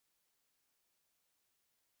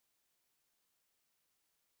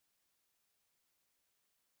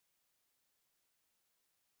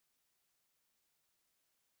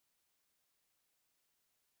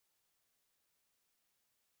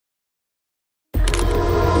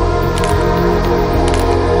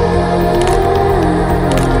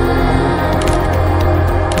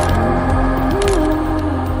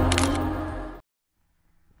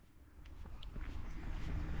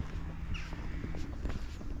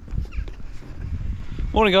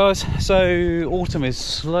Morning guys. So autumn is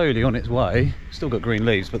slowly on its way. Still got green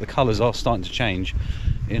leaves, but the colours are starting to change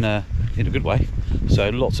in a good way. So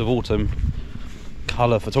lots of autumn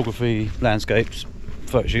colour photography, landscapes,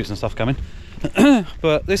 photo shoots and stuff coming.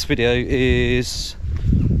 But this video is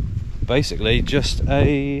basically just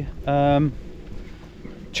a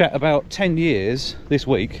chat about 10 years this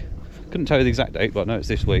week. Couldn't tell you the exact date, but I know it's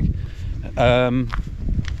this week, of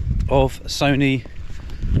Sony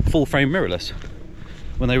full frame mirrorless,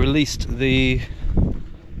 when they released the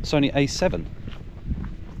Sony A7.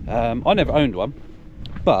 I never owned one,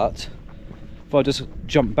 but if I just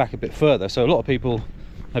jump back a bit further, so a lot of people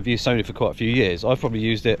have used Sony for quite a few years. I've probably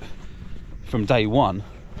used it from day one,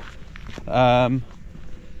 and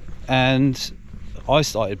I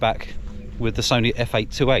started back with the Sony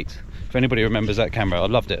f828. If anybody remembers that camera, I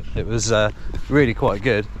loved it. It was really quite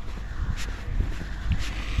good.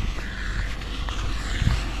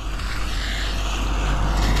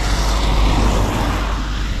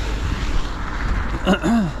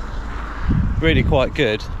 Really quite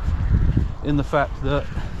good in the fact that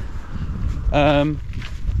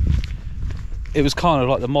it was kind of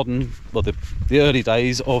like the modern, well, the early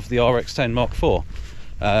days of the RX10 Mark IV.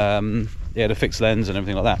 Yeah, the fixed lens and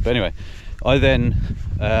everything like that. But anyway, I then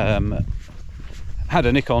had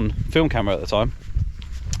a Nikon film camera at the time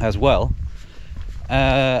as well,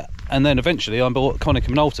 and then eventually I bought Konica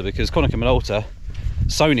Minolta, because Konica Minolta,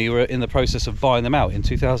 Sony were in the process of buying them out in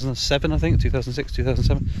 2007, I think, 2006,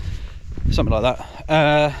 2007, something like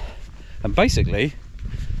that. And basically,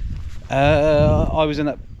 I was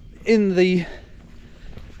in the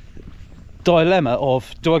dilemma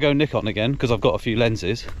of, do I go Nikon again because I've got a few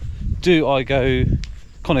lenses? Do I go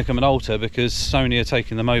Konica Minolta because Sony are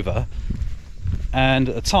taking them over? And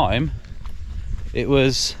at the time, it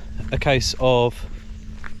was a case of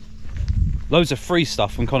loads of free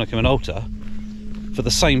stuff from Konica Minolta for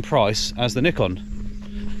the same price as the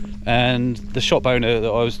Nikon. And the shop owner that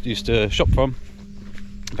I used to shop from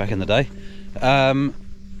back in the day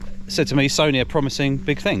said to me, Sony are promising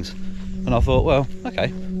big things. And I thought, well, okay,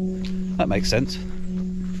 that makes sense.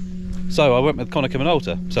 So I went with Konica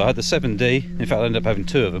Minolta. So I had the 7D. In fact, I ended up having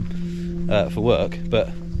two of them for work. But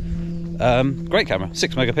great camera,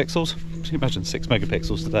 6 megapixels. Can you imagine 6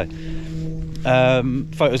 megapixels today?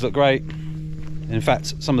 Photos look great. In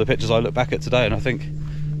fact, some of the pictures I look back at today and I think,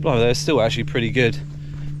 blimey, they're still actually pretty good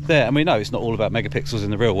there. And we know it's not all about megapixels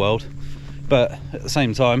in the real world, but at the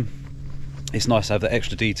same time, it's nice to have that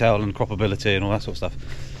extra detail and croppability and all that sort of stuff.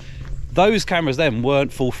 Those cameras then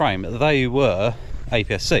weren't full frame, they were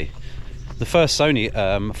aps-c. The first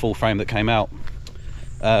Sony full frame that came out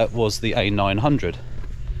was the A900,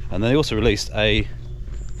 and they also released a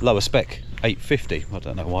lower spec 850. I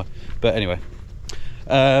don't know why, but anyway,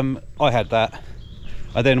 I had that.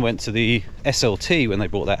 I then went to the SLT when they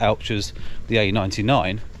brought that out, which was the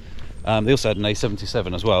A99. They also had an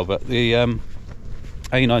A77 as well, but the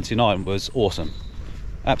A99 was awesome.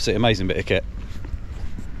 Absolutely amazing bit of kit.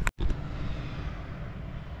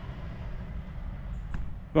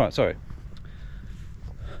 Right, sorry.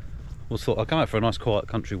 Thought I'd come out for a nice quiet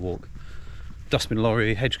country walk. Dustbin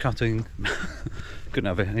lorry, hedge cutting. Couldn't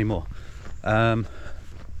have it anymore. Yeah,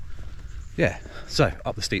 so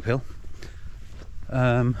up the steep hill.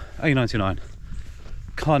 A99,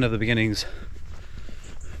 kind of the beginnings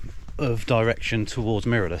of direction towards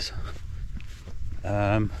mirrorless.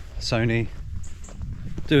 Sony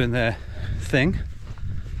doing their thing.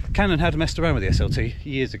 Canon had messed around with the SLT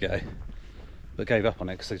years ago, but gave up on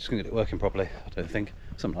it because they just couldn't get it working properly, I don't think,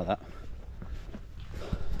 something like that.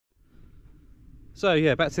 So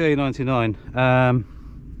yeah, back to the A99.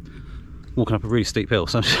 Walking up a really steep hill,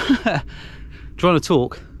 so trying to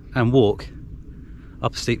talk and walk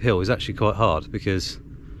up a steep hill is actually quite hard because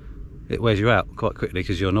it wears you out quite quickly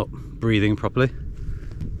because you're not breathing properly.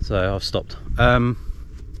 So I've stopped. What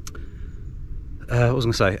was I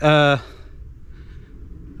going to say?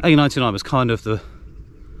 A99 was kind of the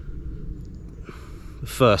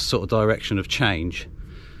first sort of direction of change.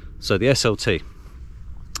 So the SLT,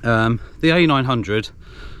 the A900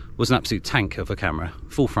 was an absolute tank of a camera,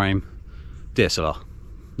 full frame DSLR,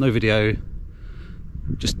 no video,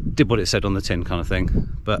 just did what it said on the tin kind of thing,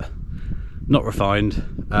 but not refined,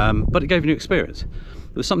 but it gave a new experience.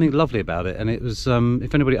 There was something lovely about it, and it was,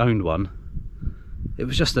 if anybody owned one, it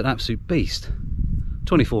was just an absolute beast.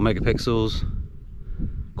 24 megapixels,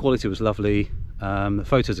 quality was lovely, the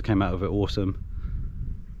photos that came out of it were awesome,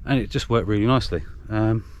 and it just worked really nicely.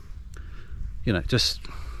 You know, just,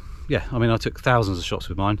 yeah, I mean, I took thousands of shots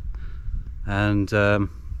with mine, and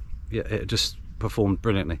yeah, it just performed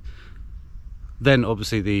brilliantly. Then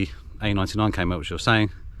obviously the A99 came out, which I was saying,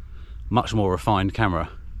 much more refined camera,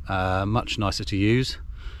 much nicer to use.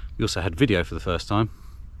 We also had video for the first time,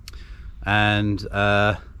 and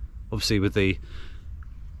obviously with the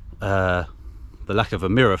lack of a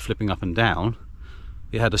mirror flipping up and down,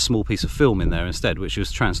 it had a small piece of film in there instead, which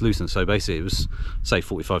was translucent. So basically it was, say,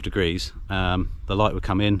 45 degrees. The light would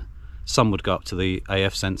come in, some would go up to the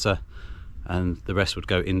AF sensor, and the rest would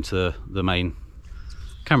go into the main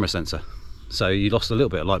camera sensor. So you lost a little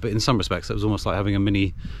bit of light, but in some respects it was almost like having a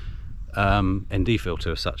mini ND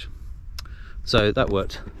filter as such. So that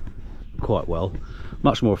worked quite well.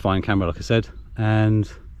 Much more refined camera, like I said,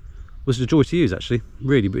 and was a joy to use actually.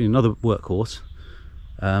 Really another workhorse.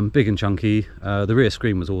 Big and chunky. The rear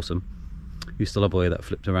screen was awesome. Used to love the way that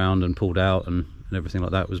flipped around and pulled out and everything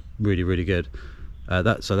like that. Was really good.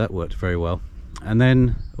 So that worked very well. And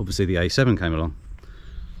then obviously the A7 came along.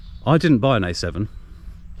 I didn't buy an A7,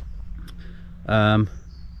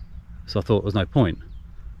 so I thought there was no point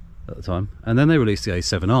at the time. And then they released the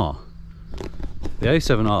A7R. The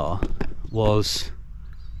A7R was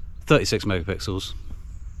 36 megapixels,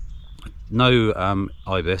 no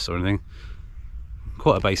IBIS or anything.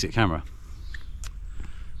 Quite a basic camera,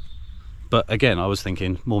 but again I was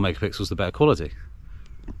thinking more megapixels the better quality.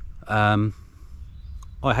 I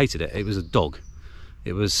hated it. It was a dog.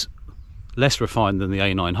 It was less refined than the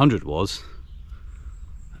A900 was.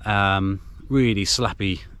 Really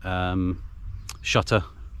slappy shutter.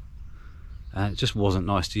 It just wasn't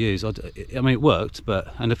nice to use. I mean, it worked,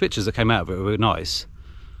 and the pictures that came out of it were nice,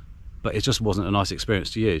 but it just wasn't a nice experience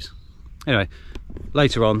to use. Anyway,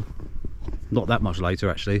 later on, not that much later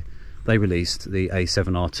actually, they released the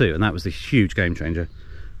A7R2, and that was the huge game changer,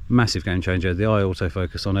 massive game changer. The eye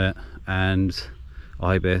autofocus on it, and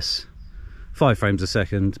IBIS, 5 frames a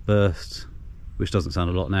second burst, which doesn't sound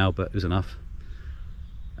a lot now, but it was enough.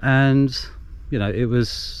 And you know, it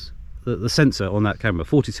was the sensor on that camera,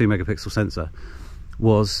 42 megapixel sensor,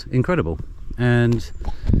 was incredible, and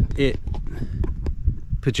it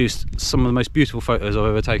produced some of the most beautiful photos I've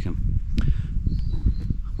ever taken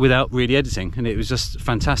without really editing, and it was just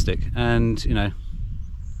fantastic. And you know,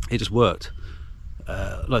 it just worked.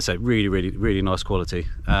 Like I say, really nice quality,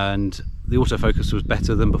 and the autofocus was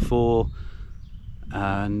better than before,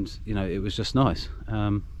 and you know, it was just nice.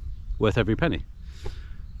 Worth every penny.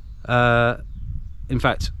 In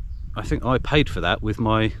fact, I think I paid for that with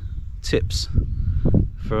my tips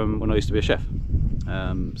from when I used to be a chef.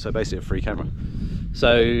 So basically a free camera.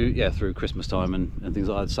 So yeah, through Christmas time and things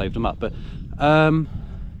like that, I'd saved them up. But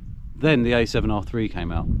then the A7R3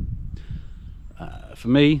 came out. For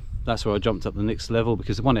me, that's where I jumped up the next level,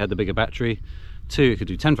 because one, it had the bigger battery, 2, it could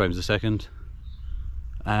do 10 frames a second,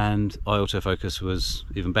 and eye autofocus was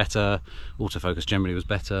even better. Autofocus generally was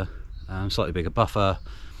better, slightly bigger buffer,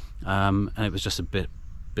 and it was just a bit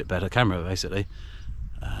better camera basically.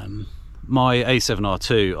 My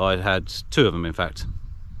A7R2, I'd had 2 of them in fact.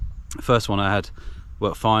 The first one I had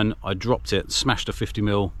worked fine. I dropped it, smashed a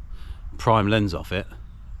 50mm prime lens off it,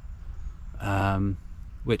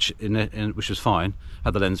 which was fine.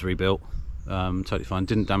 Had the lens rebuilt, totally fine.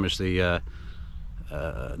 Didn't damage the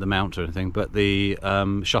mount or anything, but the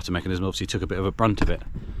shutter mechanism obviously took a bit of a brunt of it.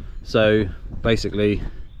 So basically,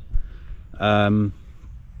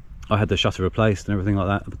 I had the shutter replaced and everything like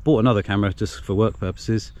that. I bought another camera just for work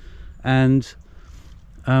purposes, and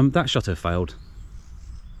that shutter failed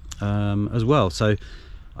as well. So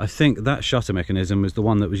I think that shutter mechanism was the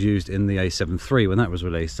one that was used in the A7 III when that was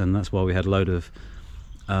released, and that's why we had a load of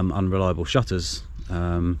unreliable shutters.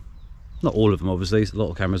 Not all of them obviously, a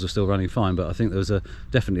lot of cameras are still running fine, but I think there was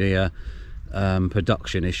definitely a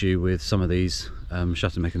production issue with some of these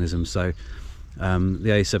shutter mechanisms. So the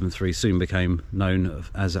A7 III soon became known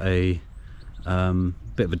as a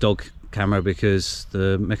bit of a dog camera, because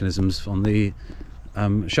the mechanisms on the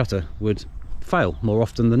shutter would fail more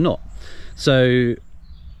often than not. So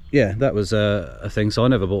yeah, that was a thing. So I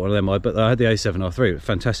never bought one of them, but I had the A7R3,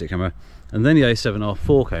 fantastic camera. And then the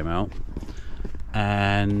A7R4 came out,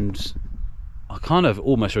 and I kind of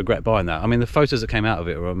almost regret buying that. I mean, the photos that came out of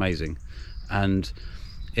it were amazing, and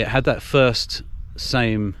it had that first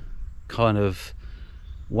same kind of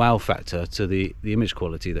wow factor to the image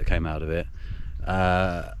quality that came out of it.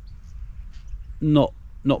 Not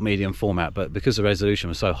medium format, but because the resolution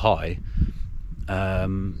was so high,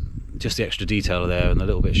 just the extra detail there and a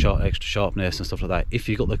little bit extra sharpness and stuff like that, if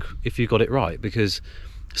you got it right, because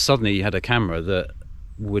suddenly you had a camera that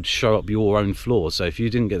would show up your own flaws. So if you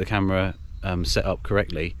didn't get the camera set up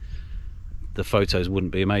correctly, the photos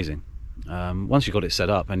wouldn't be amazing. Once you got it set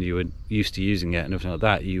up and you were used to using it and everything like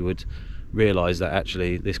that, you would realize that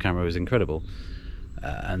actually this camera is incredible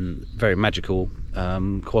and very magical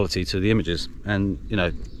quality to the images. And you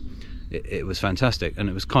know, it was fantastic. And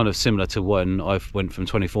it was kind of similar to when I went from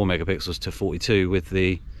 24 megapixels to 42 with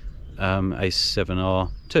the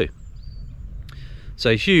A7R2.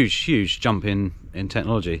 So huge jump in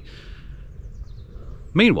technology.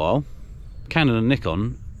 Meanwhile, Canon and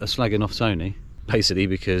Nikon are slagging off Sony, basically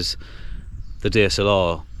because the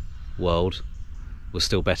DSLR world was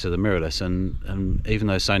still better than mirrorless, and even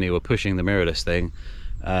though Sony were pushing the mirrorless thing,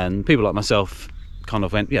 and people like myself kind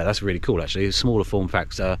of went, yeah, that's really cool actually, a smaller form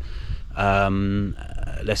factor,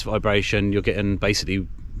 less vibration, you're getting basically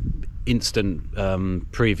instant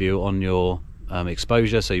preview on your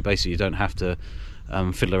exposure, so you don't have to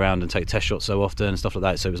fiddle around and take test shots so often and stuff like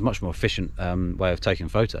that. So it was a much more efficient way of taking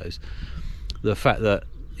photos. The fact that,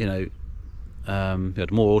 you know, you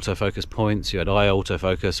had more autofocus points, you had eye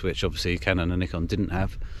autofocus, which obviously Canon and Nikon didn't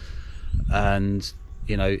have, and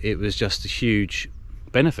you know, it was just a huge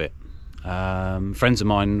benefit. Friends of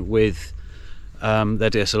mine with their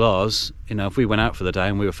DSLRs, you know, if we went out for the day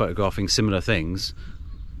and we were photographing similar things,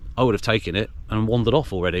 I would have taken it and wandered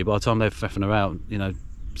off already. By the time they're faffing around, you know,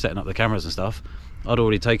 setting up the cameras and stuff, I'd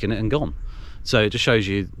already taken it and gone. So it just shows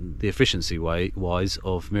you the efficiency wise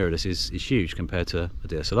of mirrorless is huge compared to a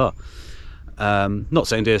DSLR. Not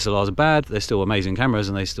saying DSLRs are bad, they're still amazing cameras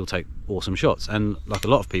and they still take awesome shots, and like a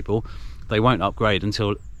lot of people, they won't upgrade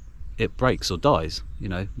until it breaks or dies, you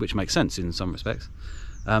know, which makes sense in some respects.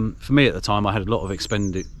 For me at the time, I had a lot of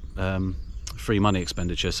free money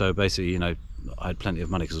expenditure, so basically, you know, I had plenty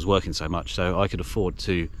of money because I was working so much, so I could afford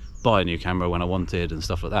to buy a new camera when I wanted and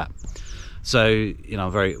stuff like that. So, you know,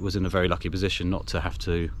 I was in a very lucky position not to have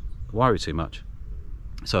to worry too much.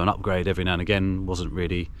 So an upgrade every now and again wasn't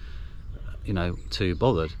really, you know, too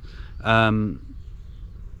bothered.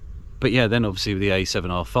 But yeah, then obviously the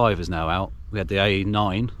A7R5 is now out. We had the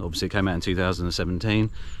A9, obviously came out in 2017,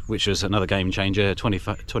 which was another game changer, 20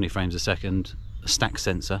 frames a second, a stack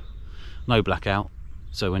sensor, no blackout.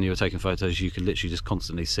 So when you were taking photos, you could literally just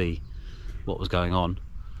constantly see what was going on.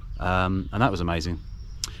 And that was amazing.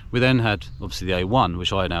 We then had obviously the A1,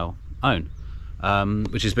 which I now own,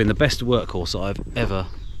 which has been the best workhorse that I've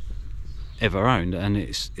ever owned, and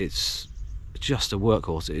it's just a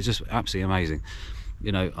workhorse. It's just absolutely amazing.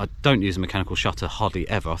 You know, I don't use a mechanical shutter hardly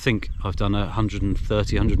ever. I think I've done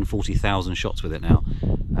 140,000 shots with it now,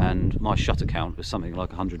 and my shutter count is something like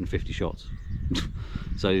 150 shots.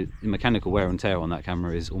 So the mechanical wear and tear on that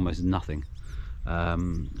camera is almost nothing.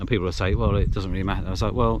 And people will say, well, it doesn't really matter. I was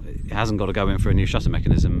like, well, it hasn't got to go in for a new shutter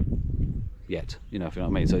mechanism yet, you know, if you know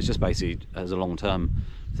what I mean. So it's just basically as a long-term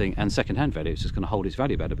thing, and second-hand value, it's just going to hold its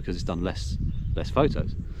value better because it's done less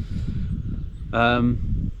photos.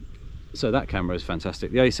 So that camera is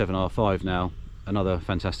fantastic. The A7R5 now, another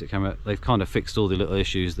fantastic camera. They've kind of fixed all the little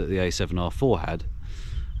issues that the A7R4 had,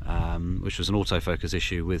 which was an autofocus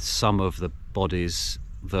issue with some of the bodies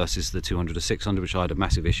versus the 200 to 600, which I had a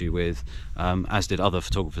massive issue with, as did other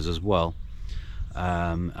photographers as well.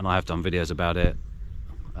 And I have done videos about it,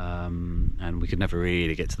 and we could never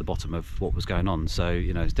really get to the bottom of what was going on. So,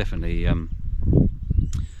 you know, it's definitely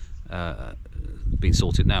been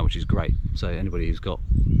sorted now, which is great. So anybody who's got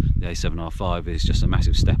the A7R5 is just a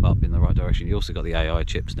massive step up in the right direction. You also got the AI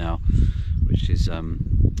chips now, which is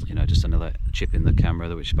you know, just another chip in the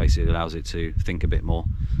camera which basically allows it to think a bit more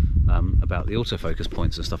about the autofocus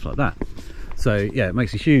points and stuff like that. So yeah, it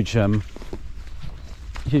makes a huge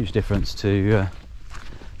difference to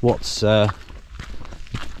what's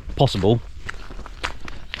possible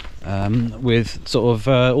with sort of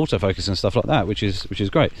autofocus and stuff like that, which is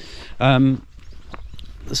great.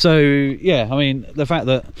 So yeah, I mean, the fact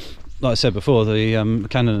that, like I said before, the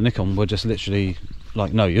Canon and Nikon were just literally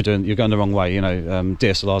like, no, you're going the wrong way, you know,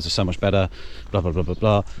 DSLRs are so much better, blah blah blah blah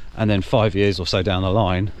blah, and then 5 years or so down the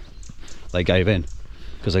line they gave in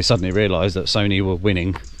because they suddenly realised that Sony were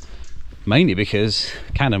winning, mainly because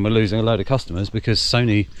Canon were losing a load of customers because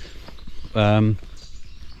Sony,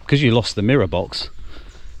 because you lost the mirror box,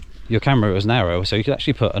 your camera was narrow, so you could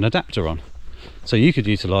actually put an adapter on, so you could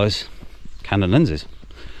utilise Canon lenses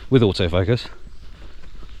with autofocus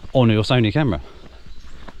on your Sony camera,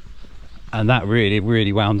 and that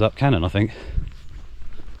really wound up Canon, I think.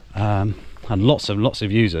 And lots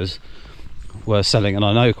of users were selling, and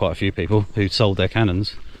I know quite a few people who sold their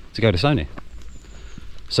Canons to go to Sony.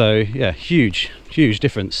 So yeah, huge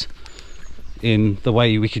difference in the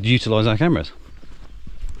way we could utilize our cameras.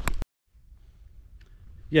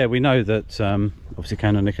 Yeah, we know that obviously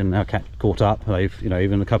Canon and Nikon now caught up. They've, you know,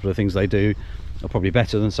 even a couple of things they do are probably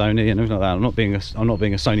better than Sony and everything like that. I'm not being a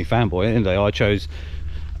Sony fanboy. At the end of the day, I chose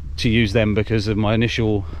to use them because of my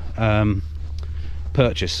initial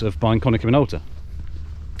purchase of buying Konica Minolta.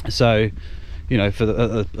 So, you know, at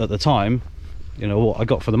the time, you know, what I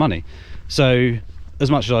got for the money. So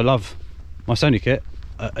as much as I love my Sony kit,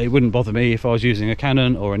 it wouldn't bother me if I was using a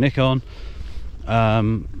Canon or a Nikon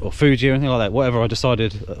or Fuji or anything like that. Whatever I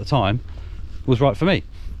decided at the time was right for me.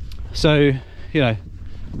 So, you know,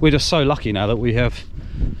 we're just so lucky now that we have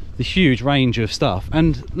the huge range of stuff.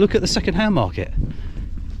 And look at the second-hand market.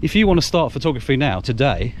 If you want to start photography now,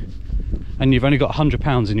 today, and you've only got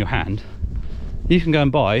 £100 in your hand, you can go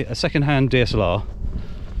and buy a second-hand DSLR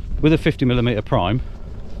with a 50mm prime,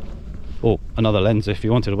 or another lens if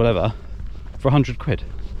you wanted, or whatever, for 100 quid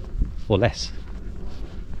or less.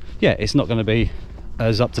 Yeah, it's not going to be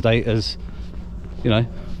as up to date as, you know,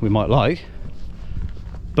 we might like,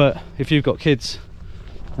 but if you've got kids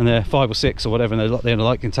and they're 5 or 6 or whatever, and they're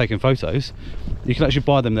liking taking photos, you can actually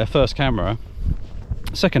buy them their first camera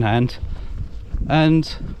second hand,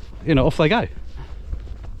 and, you know, off they go.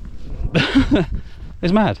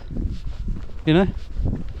 It's mad, you know.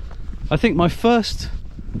 I think my first,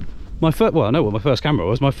 well, I know what my first camera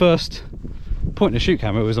was. My first point and shoot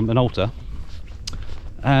camera was an Alta,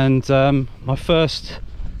 and my first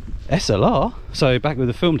SLR, so back with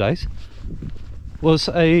the film days, was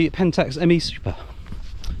a Pentax ME Super,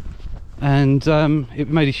 and it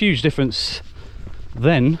made a huge difference.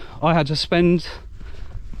 Then I had to spend,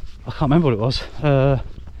 I can't remember what it was, I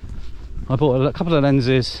bought a couple of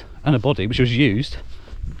lenses and a body, which was used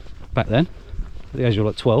back then at the age of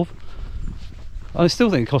like 12. I still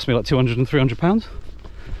think it cost me like £200 and £300.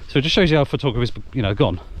 So it just shows you how photography's, you know,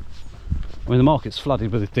 gone. I mean, the market's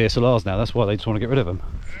flooded with DSLRs now. That's why they just want to get rid of them.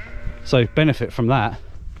 So benefit from that.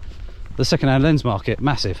 The second-hand lens market,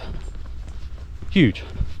 massive, huge.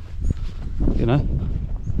 You know,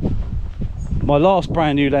 my last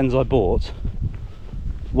brand new lens I bought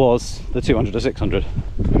was the 200 to 600.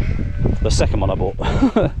 The second one I bought.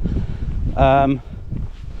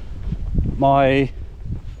 My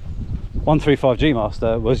 135G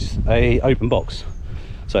Master was a open box,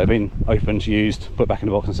 so it had been opened, used, put back in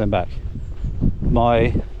the box and sent back.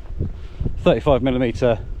 My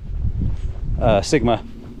 35mm Sigma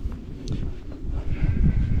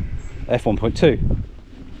f1.2,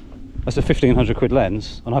 that's a 1500 quid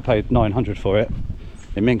lens, and I paid 900 for it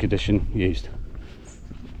in mint condition, used,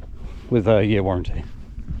 with a year warranty.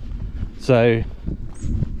 So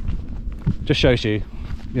just shows you,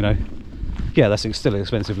 you know, yeah, that's still an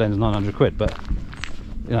expensive lens, 900 quid, but,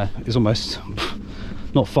 you know, it's almost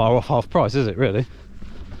not far off half price, is it, really?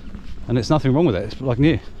 And it's nothing wrong with it, it's like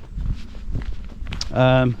new.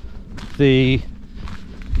 The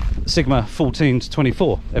Sigma 14 to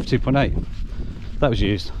 24 f2.8, that was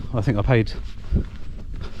used. I think I paid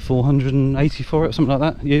 480 for it, something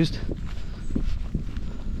like that, used.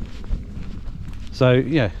 So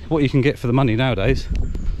yeah, what you can get for the money nowadays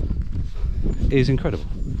is incredible.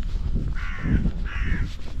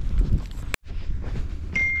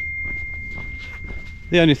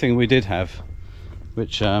 The only thing we did have,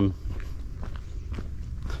 which was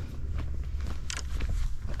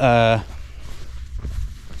a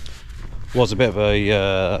bit of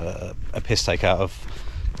a piss take out of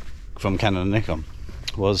from Canon and Nikon,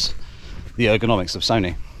 was the ergonomics of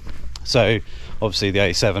Sony. So obviously the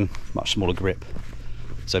A7, much smaller grip,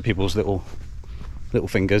 so people's little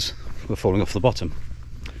fingers were falling off the bottom.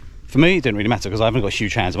 For me, it didn't really matter because I haven't got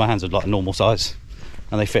huge hands. My hands are like a normal size,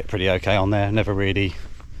 and they fit pretty okay on there. Never really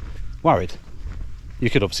worried. You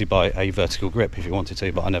could obviously buy a vertical grip if you wanted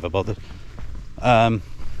to, but I never bothered.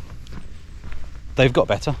 They've got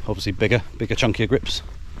better, obviously bigger, chunkier grips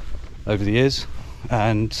over the years,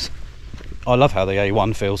 and I love how the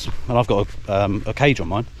A1 feels. And I've got a cage on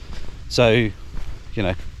mine, so, you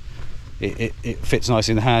know, it fits nice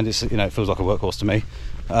in the hand. It's, you know, it feels like a workhorse to me.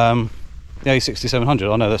 The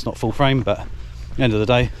A6700, I know that's not full frame, but at the end of the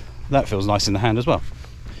day, that feels nice in the hand as well.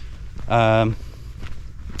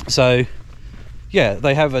 So yeah,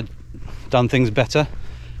 they have done things better.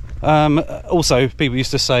 Also, people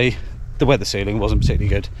used to say the weather sealing wasn't particularly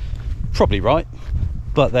good. Probably right,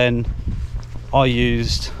 but then I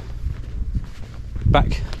used,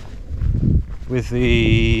 back with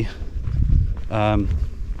the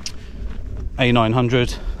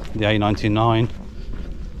A900, the A99,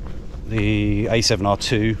 the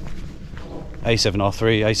A7R2,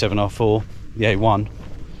 A7R3, A7R4, the A1,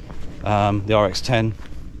 the RX10,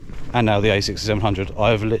 and now the A6700.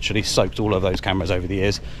 I've literally soaked all of those cameras over the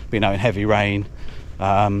years. Been out in heavy rain.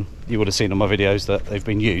 You would have seen on my videos that they've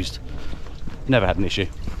been used. Never had an issue.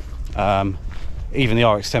 Even the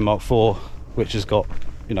RX10 Mark IV, which has got,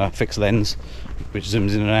 you know, a fixed lens which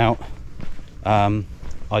zooms in and out.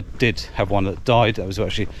 I did have one that died. That was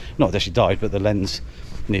actually not that she died, but the lens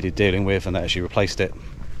needed dealing with, and they actually replaced it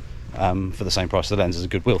for the same price of the lens, as a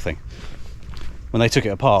goodwill thing. when they took it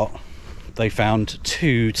apart, they found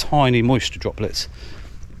 2 tiny moisture droplets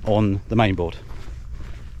on the main board.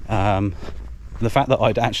 The fact that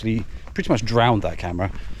I'd actually pretty much drowned that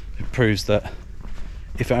camera, it proves that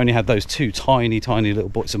if it only had those 2 tiny little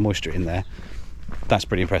bits of moisture in there, that's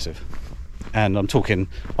pretty impressive. And I'm talking,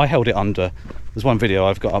 I held it under, there's one video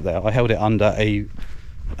I've got up there, I held it under a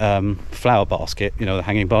flower basket, you know, the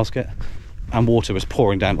hanging basket, and water was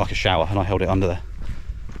pouring down like a shower, and I held it under there,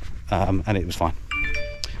 and it was fine.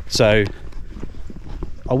 So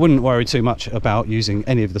I wouldn't worry too much about using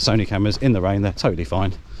any of the Sony cameras in the rain. They're totally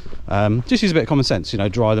fine. Just use a bit of common sense, you know,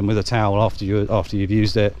 dry them with a towel after you've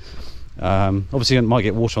used it. Obviously it might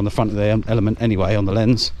get water on the front of the element anyway on the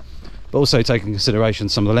lens, but also take into consideration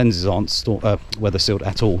some of the lenses aren't weather sealed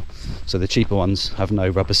at all, so the cheaper ones have no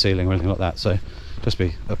rubber sealing or anything like that, so just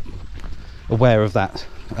be aware of that.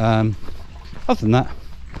 Other than that,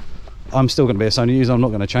 I'm still going to be a Sony user. I'm not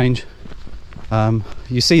going to change.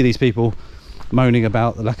 You see these people moaning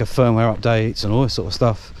about the lack of firmware updates and all this sort of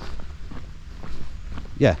stuff.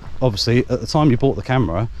 Yeah, obviously at the time you bought the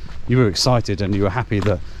camera you were excited and you were happy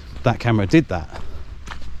that that camera did that,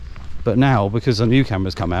 but now because a new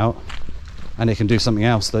camera's come out and it can do something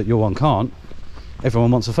else that your one can't,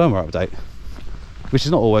 everyone wants a firmware update, which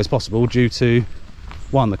is not always possible due to,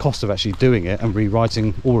 one, the cost of actually doing it and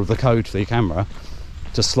rewriting all of the code for your camera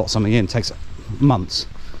to slot something in takes months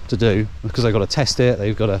to do, because they've got to test it,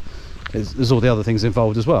 they've got to, there's all the other things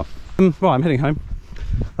involved as well. Right, I'm heading home.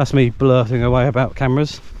 That's me blurting away about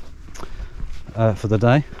cameras for the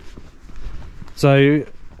day. So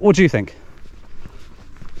what do you think?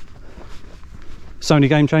 Sony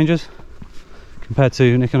game changers compared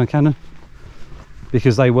to Nikon and Canon?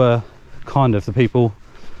 Because they were kind of the people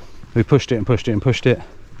who pushed it and pushed it and pushed it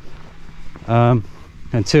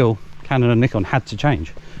until Canon and Nikon had to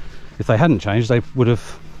change. If they hadn't changed, they would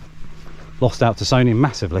have lost out to Sony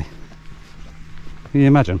massively. Can you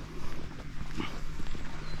imagine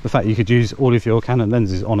the fact you could use all of your Canon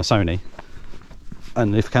lenses on a Sony,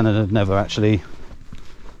 and if Canon had never actually,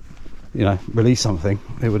 you know, released something,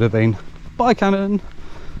 it would have been bye Canon,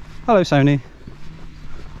 hello Sony,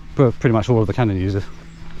 for pretty much all of the Canon users.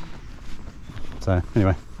 So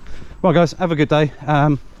anyway, well guys, have a good day.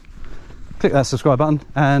 Click that subscribe button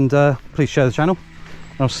and please share the channel,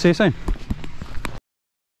 and I'll see you soon.